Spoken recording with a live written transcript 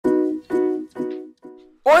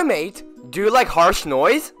Oi mate, do you like harsh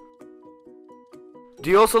noise? Do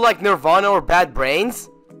you also like Nirvana or Bad Brains?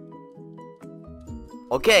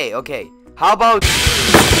 Okay, how about...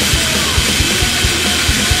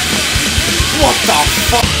 What the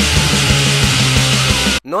fuck?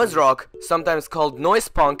 Noise rock, sometimes called noise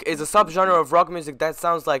punk, is a subgenre of rock music that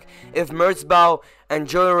sounds like if Merzbow and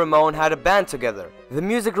Joey Ramone had a band together. The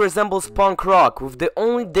music resembles punk rock, with the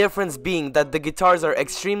only difference being that the guitars are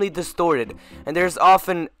extremely distorted and there's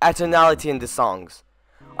often atonality in the songs.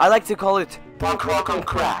 I like to call it punk rock on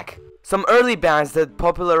crack. Some early bands that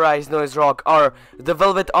popularized noise rock are The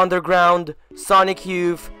Velvet Underground, Sonic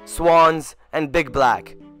Youth, Swans, and Big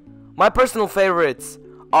Black. My personal favorites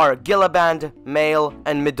are Gillaband, Male,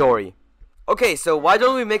 and Midori. Okay, so why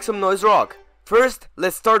don't we make some noise rock? First,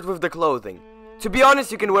 let's start with the clothing. To be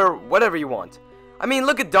honest, you can wear whatever you want. I mean,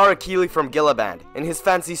 look at Dara Keeley from Gillaband in his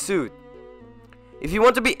fancy suit. If you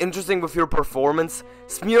want to be interesting with your performance,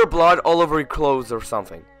 smear blood all over your clothes or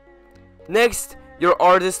something. Next, your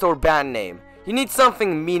artist or band name. You need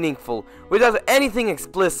something meaningful, without anything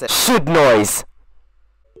explicit. ShitNoise.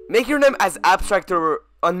 Make your name as abstract or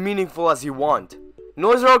unmeaningful as you want.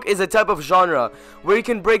 Noise rock is a type of genre where you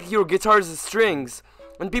can break your guitar's strings,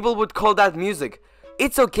 and people would call that music.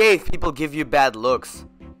 It's okay if people give you bad looks.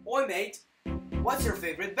 Oi mate, what's your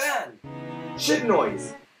favorite band?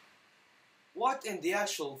 ShitNoise. What in the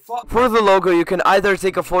actual fuck? For the logo, you can either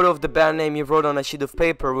take a photo of the band name you wrote on a sheet of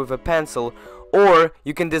paper with a pencil, or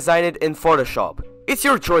you can design it in Photoshop. It's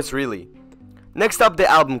your choice really. Next up, the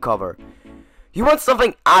album cover. You want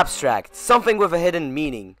something abstract, something with a hidden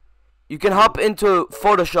meaning. You can hop into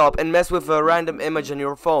Photoshop and mess with a random image on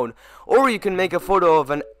your phone, or you can make a photo of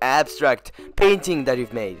an abstract painting that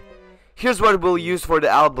you've made. Here's what we'll use for the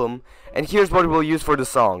album, and here's what we'll use for the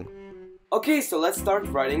song. Okay, so let's start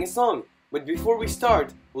writing a song. But before we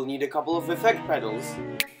start, we'll need a couple of effect pedals.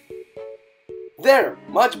 There,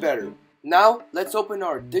 much better. Now, let's open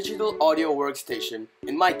our digital audio workstation,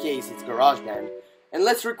 in my case it's GarageBand, and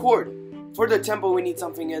let's record. For the tempo we need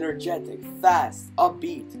something energetic, fast,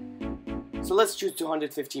 upbeat. So let's choose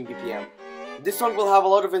 215 BPM. This song will have a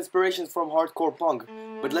lot of inspirations from hardcore punk,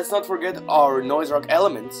 but let's not forget our noise rock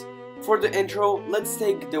elements. For the intro, let's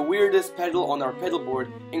take the weirdest pedal on our pedal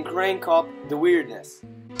board and crank up the weirdness.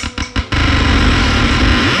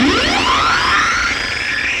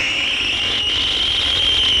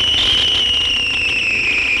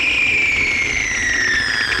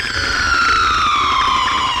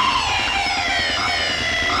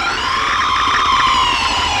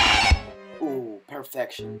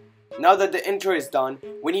 Perfection. Now that the intro is done,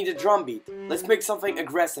 we need a drum beat. Let's make something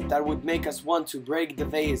aggressive that would make us want to break the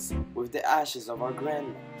vase with the ashes of our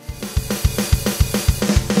grandma.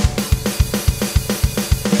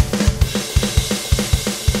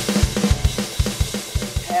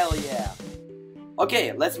 Hell yeah.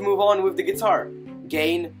 Okay, let's move on with the guitar.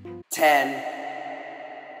 Gain 10.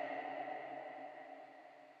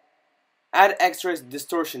 Add extra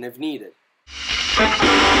distortion if needed.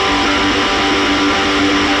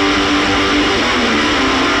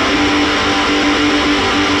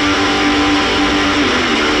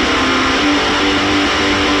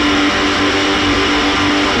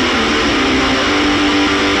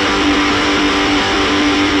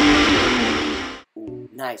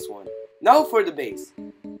 Nice one. Now for the bass.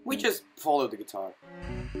 We just follow the guitar.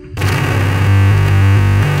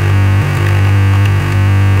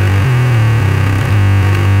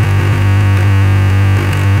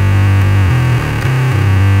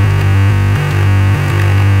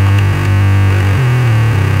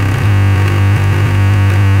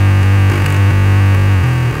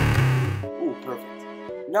 Ooh,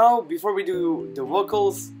 perfect. Now, before we do the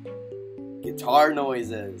vocals, guitar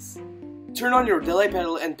noises. Turn on your delay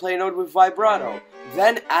pedal and play a note with vibrato.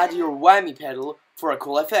 Then add your whammy pedal for a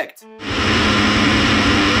cool effect.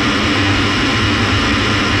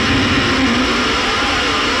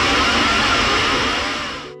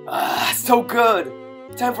 Ah, so good!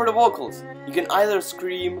 Time for the vocals. You can either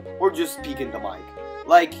scream or just speak in the mic,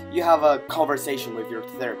 like you have a conversation with your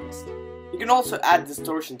therapist. You can also add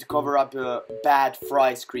distortion to cover up a bad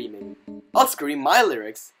fry screaming. I'll scream my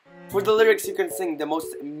lyrics. For the lyrics you can sing the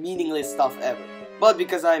most meaningless stuff ever. But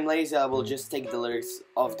because I'm lazy, I will just take the lyrics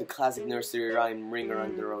of the classic nursery rhyme Ring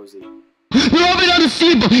Around the Rosie. Love it on the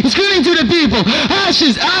steeple, screaming to the people.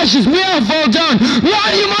 Ashes, ashes, we all fall down.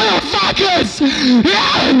 Run, you motherfuckers!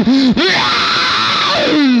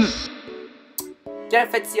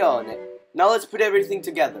 Perfezione. Now let's put everything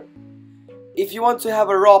together. If you want to have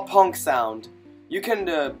a raw punk sound, you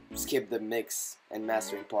can skip the mix and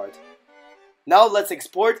mastering part. Now let's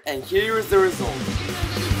export, and here is the result.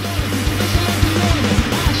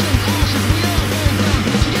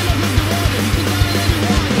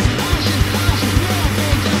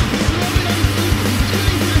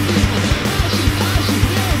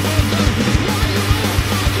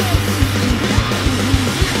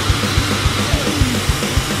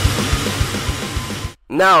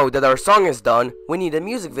 Now that our song is done, we need a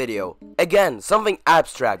music video. Again, something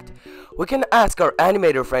abstract. We can ask our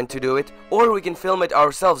animator friend to do it, or we can film it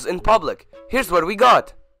ourselves in public. Here's what we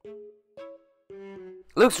got.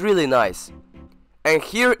 Looks really nice. And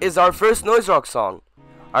here is our first noise rock song.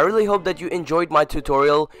 I really hope that you enjoyed my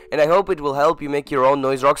tutorial, and I hope it will help you make your own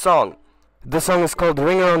noise rock song. The song is called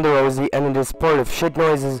Ring Around the Rosie, and it is part of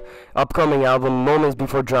ShitNoise's upcoming album Moments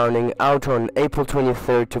Before Drowning, out on April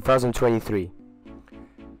 23rd, 2023.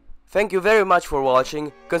 Thank you very much for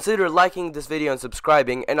watching. Consider liking this video and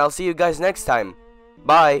subscribing, and I'll see you guys next time.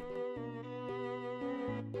 Bye!